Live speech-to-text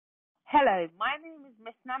Hello, my name is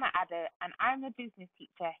Miss Nana Addo and I'm a business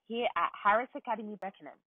teacher here at Harris Academy,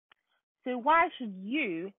 Beckenham. So why should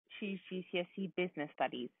you choose GCSE Business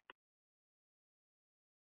Studies?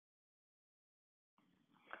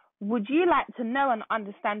 Would you like to know and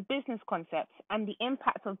understand business concepts and the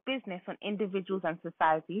impact of business on individuals and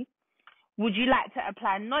society? Would you like to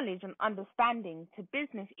apply knowledge and understanding to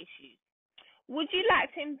business issues? Would you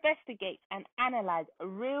like to investigate and analyze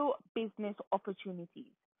real business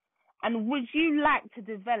opportunities? And would you like to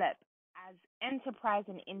develop as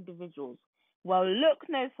enterprising individuals? Well, look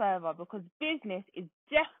no further because business is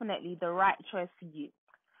definitely the right choice for you.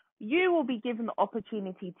 You will be given the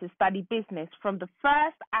opportunity to study business from the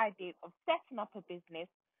first ideas of setting up a business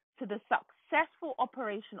to the successful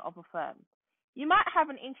operation of a firm. You might have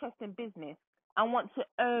an interest in business and want to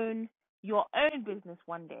own your own business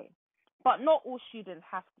one day, but not all students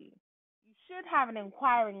have to. You should have an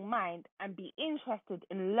inquiring mind and be interested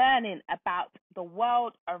in learning about the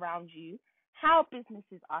world around you, how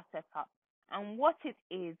businesses are set up, and what it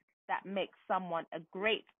is that makes someone a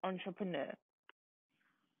great entrepreneur.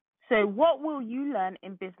 So what will you learn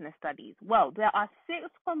in business studies? Well, there are 6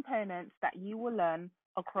 components that you will learn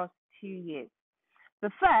across 2 years.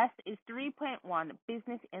 The first is 3.1,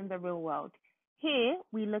 Business in the Real World. Here,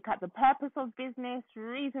 we look at the purpose of business,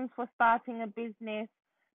 reasons for starting a business,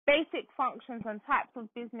 basic functions and types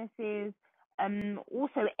of businesses,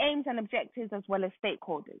 also aims and objectives as well as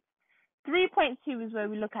stakeholders. 3.2 is where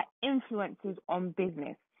we look at influences on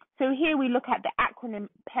business. So here we look at the acronym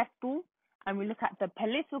PESTLE and we look at the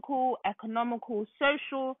political, economical,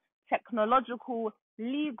 social, technological,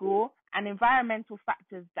 legal and environmental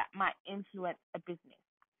factors that might influence a business.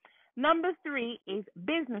 Number 3 is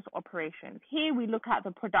business operations. Here we look at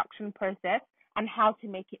the production process and how to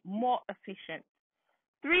make it more efficient.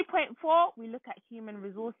 3.4, we look at human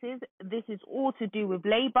resources. This is all to do with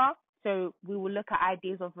labor. So we will look at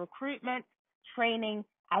ideas of recruitment, training,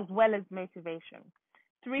 as well as motivation.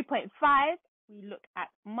 3.5, we look at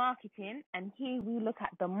marketing, and here we look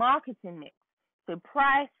at the marketing mix. So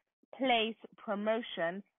price, place,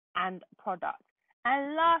 promotion, and product.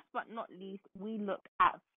 And last but not least, we look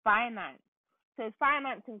at finance. So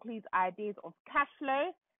finance includes ideas of cash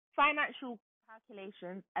flow, financial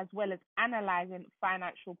calculations, as well as analyzing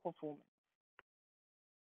financial performance.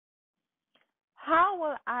 How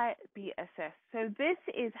will I be assessed? So this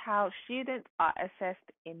is how students are assessed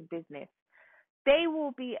in business. They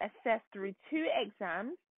will be assessed through 2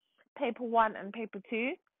 exams, paper 1 and paper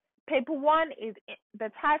 2. Paper 1 is the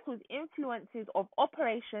title is Influences of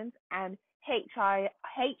Operations and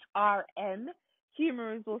HRM, Human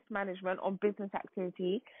Resource Management on Business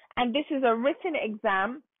Activity. And this is a written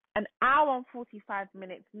exam, an hour and 45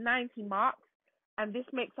 minutes, 90 marks, and this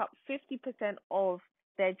makes up 50% of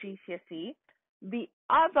their GCSE. The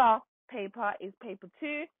other paper is paper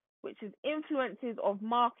 2, which is Influences of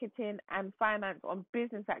Marketing and Finance on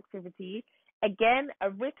Business Activity. Again, a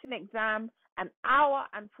written exam, an hour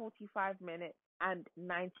and 45 minutes and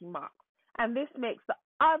 90 marks. And this makes the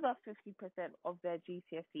other 50% of their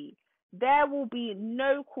GCSE. There will be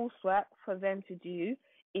no coursework for them to do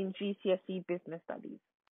in GCSE Business Studies.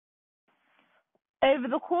 Over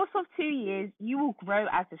the course of 2 years, you will grow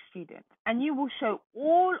as a student and you will show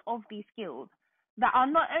all of these skills that are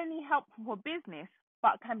not only helpful for business,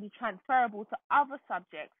 but can be transferable to other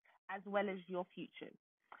subjects as well as your future.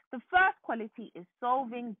 The first quality is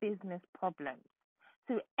solving business problems.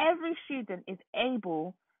 So every student is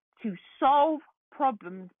able to solve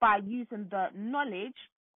problems by using the knowledge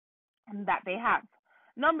that they have.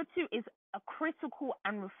 Number 2 is a critical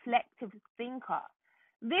and reflective thinker.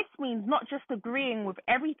 This means not just agreeing with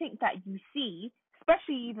everything that you see,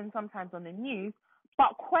 especially even sometimes on the news,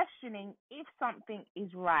 but questioning if something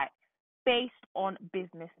is right based on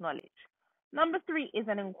business knowledge. Number 3 is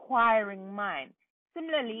an inquiring mind.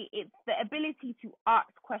 Similarly, it's the ability to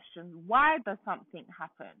ask questions. Why does something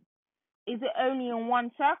happen? Is it only in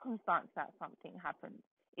one circumstance that something happens?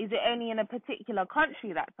 Is it only in a particular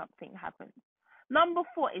country that something happens? Number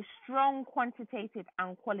 4 is strong quantitative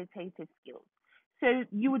and qualitative skills. So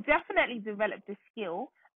you will definitely develop this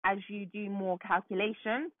skill as you do more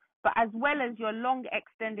calculations, but as well as your long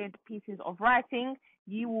extended pieces of writing,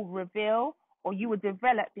 you will reveal or you will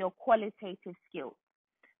develop your qualitative skills.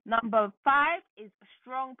 Number 5 is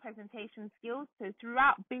strong presentation skills. So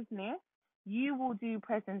throughout business, you will do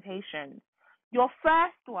presentations. Your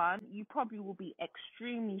first one, you probably will be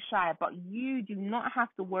extremely shy, but you do not have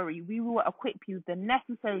to worry. We will equip you with the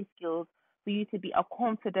necessary skills for you to be a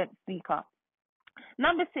confident speaker.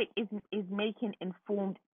 Number 6 is making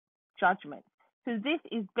informed judgments. So this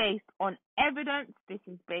is based on evidence, this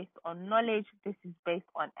is based on knowledge, this is based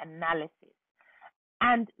on analysis.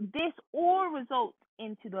 And this all results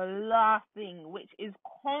into the last thing, which is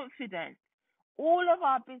confidence. All of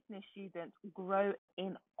our business students grow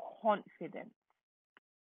in confidence.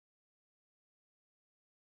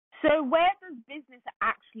 So where does business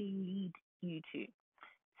actually lead you to?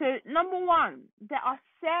 So number one, there are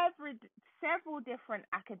several different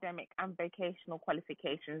academic and vocational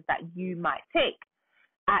qualifications that you might take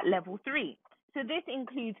at level 3. So this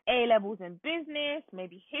includes A levels in business,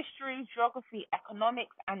 maybe history, geography,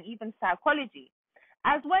 economics, and even psychology.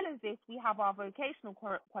 As well as this, we have our vocational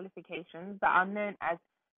qualifications that are known as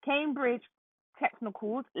Cambridge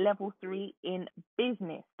Technicals Level 3 in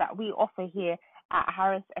business that we offer here at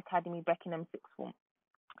Harris Academy, Beckenham Sixth Form.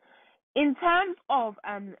 In terms of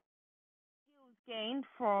skills gained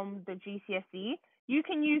from the GCSE, you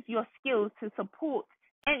can use your skills to support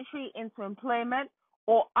entry into employment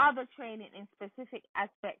or other training in specific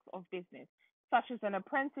aspects of business, such as an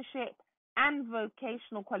apprenticeship and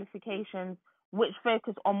vocational qualifications, which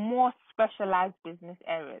focus on more specialized business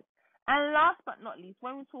areas. And last but not least,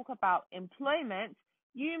 when we talk about employment,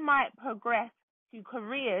 you might progress to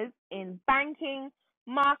careers in banking,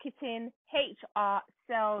 marketing, HR,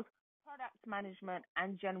 sales, product management,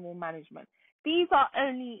 and general management. These are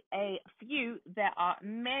only a few. There are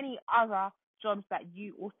many other jobs that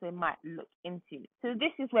you also might look into. So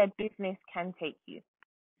this is where business can take you.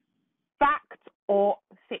 Fact or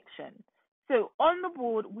fiction? So on the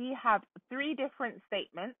board, we have 3 different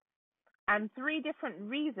statements and 3 different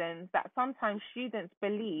reasons that sometimes students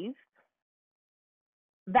believe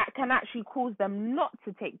that can actually cause them not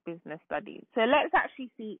to take business studies. So let's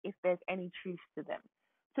actually see if there's any truth to them.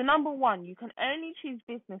 So number 1, you can only choose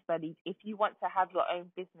business studies if you want to have your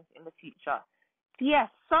own business in the future. Yes,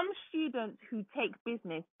 some students who take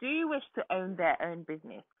business do wish to own their own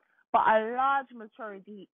business, but a large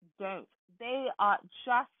majority don't. They are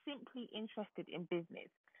just simply interested in business.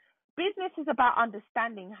 Business is about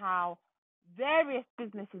understanding how various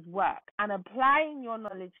businesses work and applying your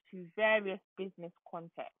knowledge to various business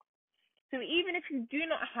contexts. So even if you do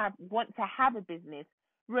not want to have a business,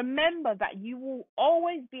 remember that you will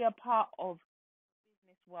always be a part of the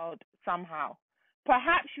business world somehow.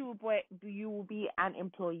 Perhaps you will be an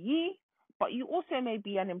employee, but you also may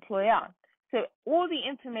be an employer. So all the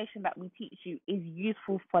information that we teach you is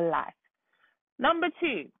useful for life. Number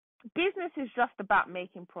 2, business is just about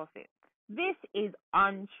making profit. This is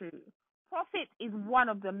untrue. Profit is one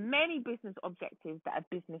of the many business objectives that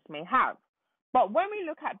a business may have. But when we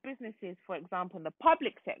look at businesses, for example, in the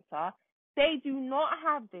public sector, they do not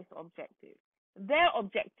have this objective. Their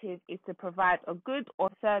objective is to provide a good or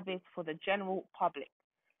service for the general public.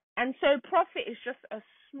 And so profit is just a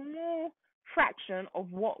small fraction of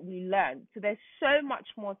what we learn. So there's so much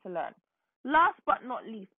more to learn. Last but not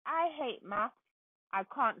least, I hate maths. I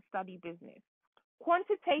can't study business.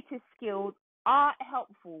 Quantitative skills are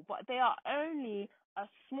helpful, but they are only a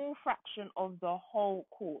small fraction of the whole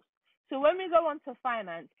course. So when we go on to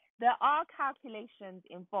finance, there are calculations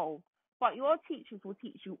involved, but your teachers will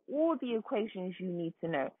teach you all the equations you need to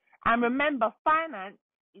know. And remember, finance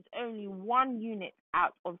is only 1 unit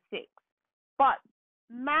out of 6, but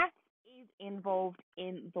math is involved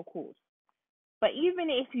in the course. But even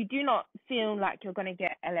if you do not feel like you're going to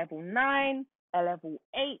get a level 9, a level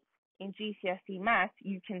 8 in GCSE math,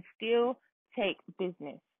 you can still take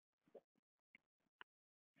business.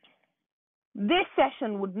 This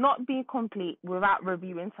session would not be complete without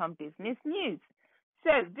reviewing some business news.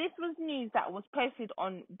 So this was news that was posted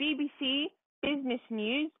on BBC Business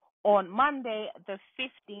News on Monday, the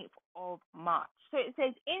 15th of March. So it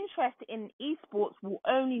says interest in esports will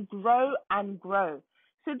only grow and grow.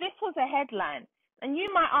 So this was a headline. And you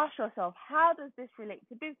might ask yourself, how does this relate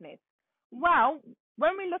to business? Well,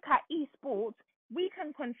 when we look at esports, we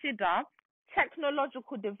can consider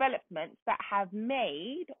technological developments that have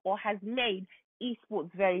made or has made esports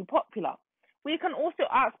very popular. We can also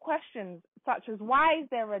ask questions such as, why is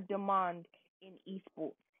there a demand in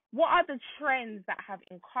esports? What are the trends that have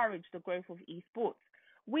encouraged the growth of esports?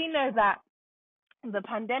 We know that the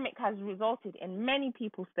pandemic has resulted in many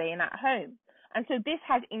people staying at home. And so this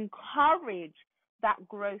has encouraged that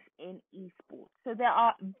growth in esports. So there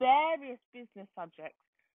are various business subjects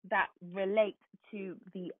that relate to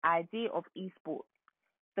the idea of esports.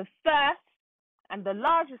 The first and the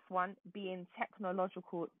largest one being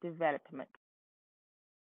technological development.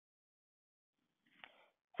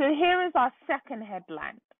 So here is our second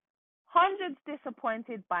headline. Hundreds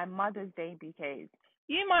disappointed by Mother's Day bouquets.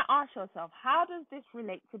 You might ask yourself, how does this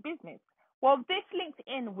relate to business? Well, this links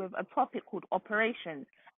in with a topic called operations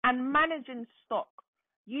and managing stock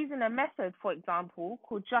using a method, for example,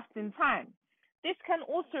 called just in time. This can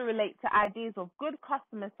also relate to ideas of good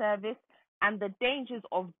customer service and the dangers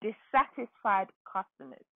of dissatisfied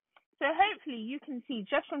customers. So hopefully you can see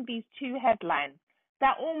just from these two headlines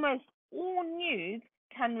that almost all news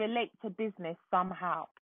can relate to business somehow.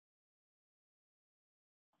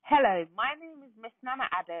 Hello, my name is Miss Nana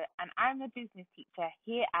Addo and I'm a business teacher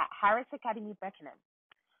here at Harris Academy, Beckenham.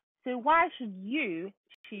 So why should you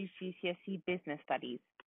choose GCSE Business Studies?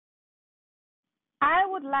 I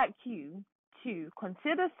would like you to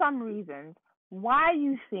consider some reasons why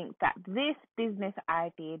you think that this business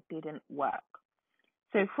idea didn't work.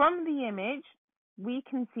 So from the image, we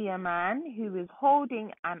can see a man who is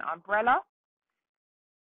holding an umbrella,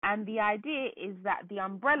 and the idea is that the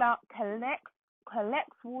umbrella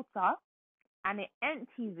collects water and it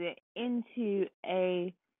empties it into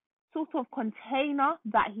a sort of container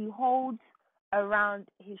that he holds around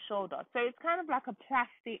his shoulder. So it's kind of like a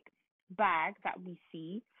plastic bag that we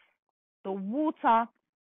see. The water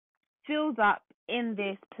fills up in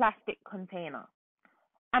this plastic container.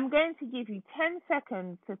 I'm going to give you 10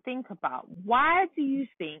 seconds to think about why do you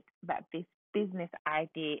think that this business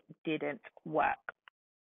idea didn't work?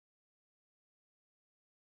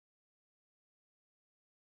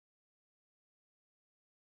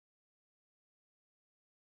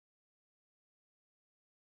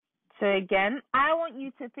 So again, I want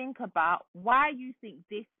you to think about why you think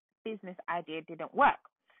this business idea didn't work.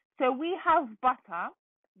 So we have butter,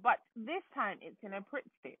 but this time it's in a Pritt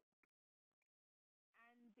stick.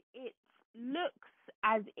 And it looks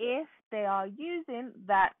as if they are using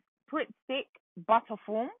that Pritt stick butter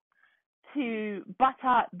form to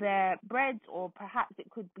butter their breads, or perhaps it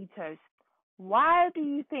could be toast. Why do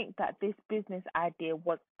you think that this business idea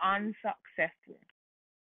was unsuccessful?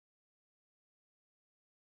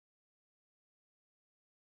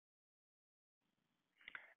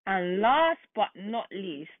 And last but not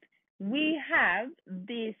least, we have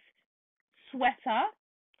this sweater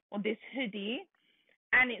or this hoodie,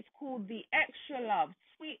 and it's called the Extra Love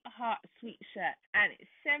Sweetheart Sweet Shirt, and it's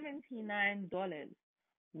 $79.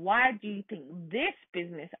 Why do you think this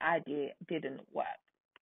business idea didn't work?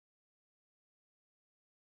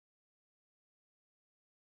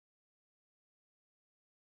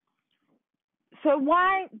 So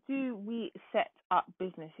why do we set up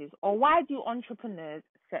businesses, or why do entrepreneurs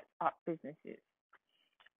set up businesses?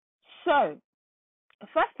 So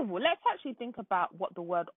first of all, let's actually think about what the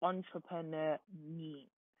word entrepreneur means.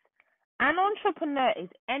 An entrepreneur is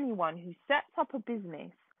anyone who sets up a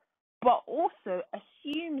business but also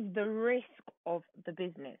assumes the risk of the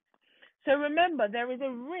business. So remember, there is a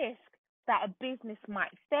risk that a business might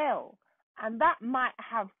fail, and that might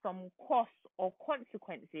have some costs or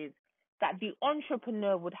consequences that the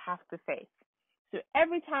entrepreneur would have to face. So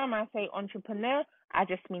every time I say entrepreneur, I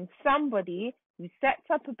just mean somebody who sets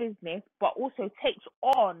up a business but also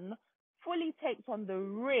fully takes on the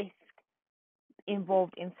risk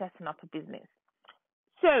involved in setting up a business.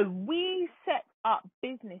 So we set up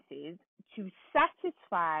businesses to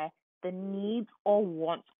satisfy the needs or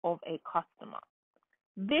wants of a customer.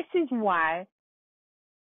 This is why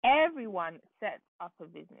everyone sets up a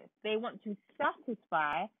business. They want to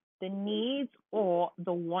satisfy the needs or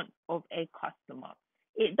the wants of a customer.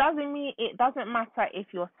 It doesn't matter if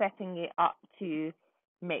you're setting it up to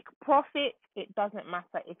make profit. It doesn't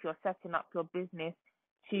matter if you're setting up your business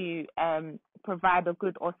to provide a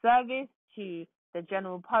good or service to the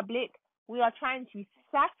general public. We are trying to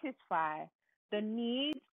satisfy the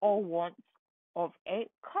needs or wants of a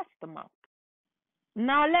customer.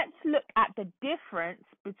 Now let's look at the difference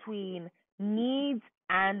between needs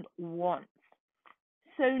and wants.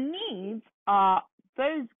 So needs are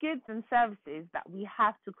those goods and services that we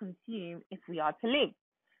have to consume if we are to live.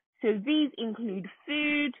 So these include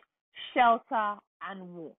food, shelter,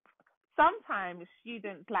 and warmth. Sometimes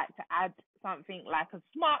students like to add something like a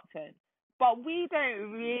smartphone, but we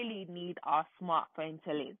don't really need our smartphone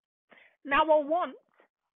to live. Now, a want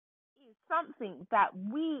is something that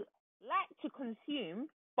we like to consume,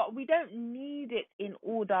 but we don't need it in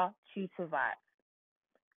order to survive.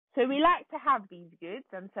 So we like to have these goods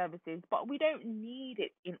and services, but we don't need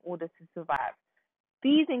it in order to survive.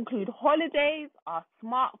 These include holidays, our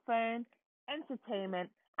smartphone, entertainment,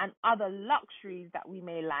 and other luxuries that we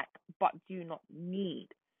may like but do not need.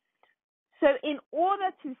 So in order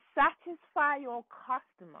to satisfy your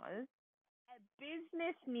customers, a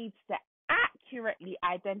business needs to accurately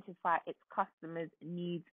identify its customers'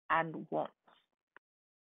 needs and wants.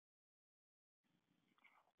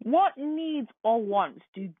 What needs or wants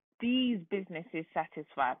do these businesses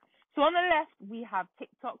satisfy? So on the left we have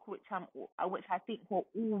TikTok, which I think we're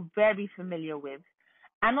all very familiar with,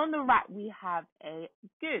 and on the right we have a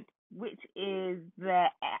good, which is the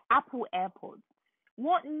Apple AirPods.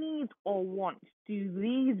 What needs or wants do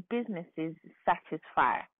these businesses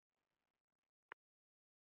satisfy?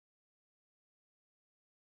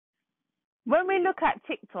 When we look at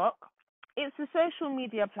TikTok, it's a social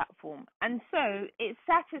media platform, and so it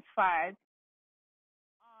satisfies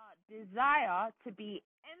our desire to be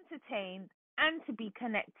entertained and to be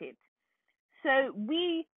connected. So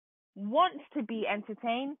we want to be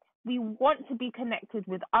entertained, we want to be connected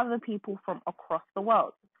with other people from across the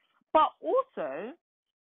world. But also,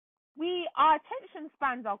 our attention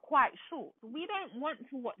spans are quite short. We don't want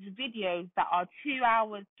to watch videos that are 2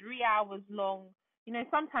 hours, 3 hours long.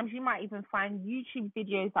 Sometimes you might even find YouTube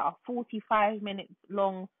videos that are 45 minutes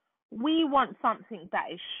long. We want something that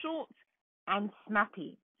is short and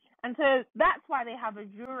snappy. And so that's why they have a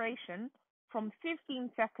duration from 15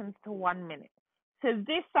 seconds to 1 minute. So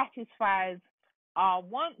this satisfies us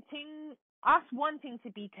wanting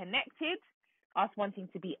to be connected, us wanting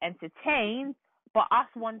to be entertained, but us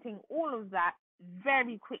wanting all of that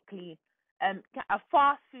very quickly, a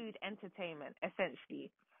fast food entertainment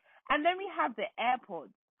essentially. And then we have the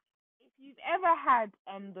AirPods. If you've ever had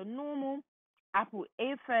the normal Apple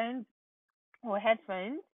earphones or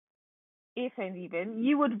headphones, earphones even,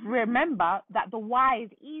 you would remember that the wires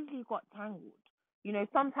easily got tangled.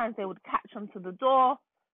 Sometimes they would catch onto the door.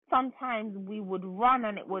 Sometimes we would run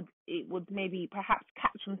and it would maybe perhaps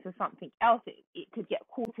catch onto something else. It could get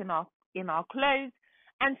caught in our clothes.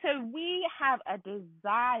 And so we have a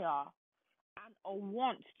desire and a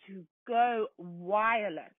want to go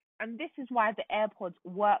wireless. And this is why the AirPods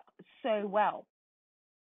work so well.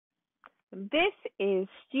 This is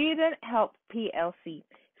Student Help PLC.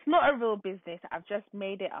 It's not a real business. I've just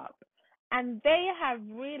made it up. And they have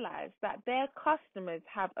realized that their customers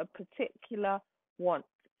have a particular want.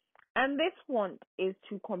 And this want is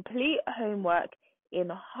to complete homework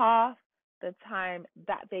in half the time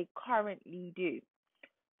that they currently do.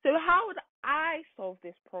 So how would I solve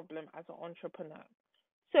this problem as an entrepreneur?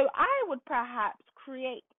 So I would perhaps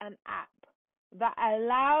create an app that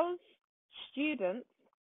allows students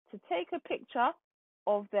to take a picture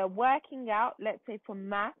of their working out, let's say for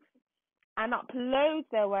maths, and upload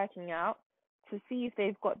their working out to see if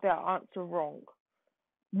they've got their answer wrong.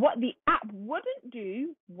 What the app wouldn't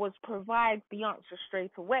do was provide the answer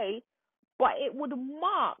straight away, but it would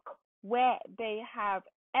mark where they have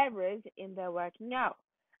errors in their working out.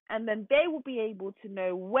 And then they will be able to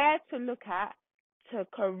know where to look at to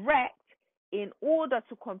correct in order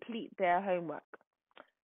to complete their homework.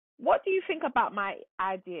 What do you think about my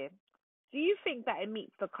idea? Do you think that it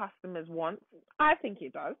meets the customer's wants? I think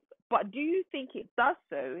it does. But do you think it does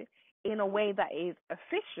so in a way that is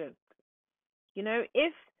efficient?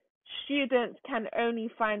 If students can only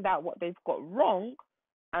find out what they've got wrong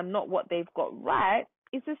and not what they've got right,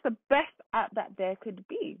 is this the best app that there could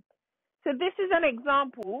be? So this is an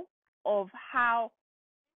example of how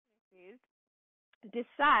businesses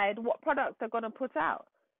decide what products they're going to put out.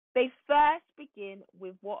 They first begin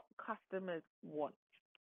with what customers want.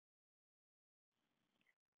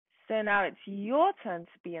 So now it's your turn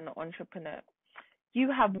to be an entrepreneur. You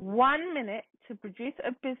have 1 minute to produce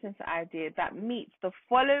a business idea that meets the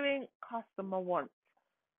following customer wants.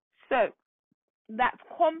 So that's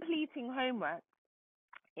completing homework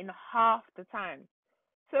in half the time.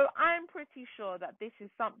 So I'm pretty sure that this is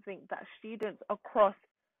something that students across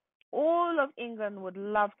all of England would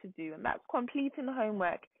love to do, and that's completing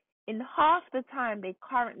homework in half the time they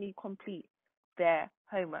currently complete their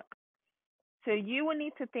homework. So you will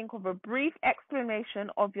need to think of a brief explanation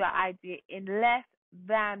of your idea in less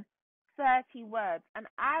than 30 words. And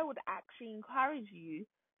I would actually encourage you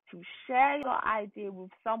to share your idea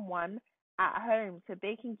with someone at home so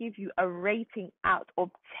they can give you a rating out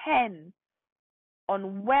of 10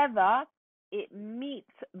 on whether it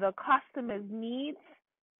meets the customer's needs,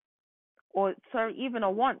 or sorry, even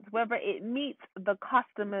a want, whether it meets the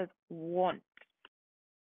customer's want.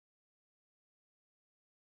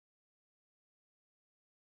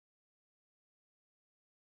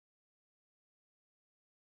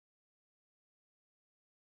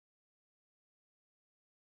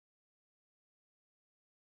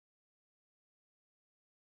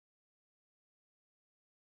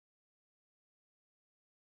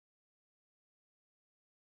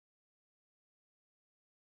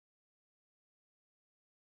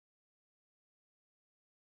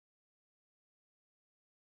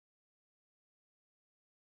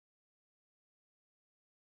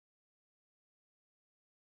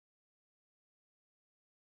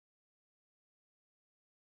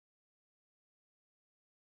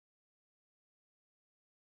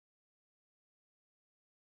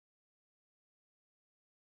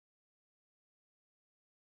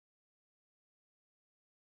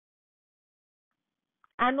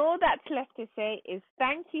 And all that's left to say is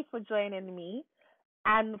thank you for joining me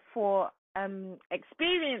and for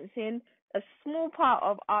experiencing a small part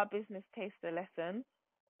of our business taster lesson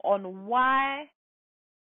on why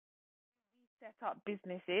we set up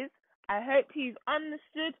businesses. I hope you've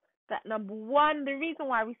understood that number one, the reason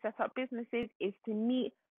why we set up businesses is to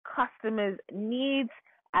meet customers' needs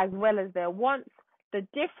as well as their wants. The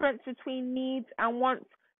difference between needs and wants,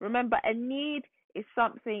 remember, a need is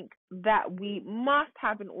something that we must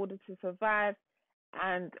have in order to survive,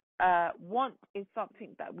 and want is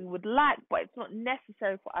something that we would like, but it's not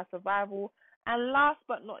necessary for our survival. And last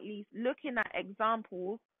but not least, looking at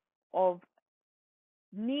examples of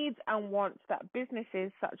needs and wants that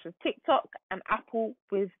businesses such as TikTok and Apple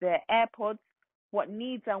with their AirPods, what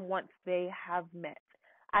needs and wants they have met.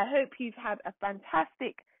 I hope you've had a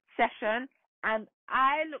fantastic session, and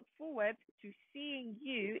I look forward to seeing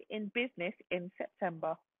you in business in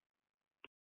September.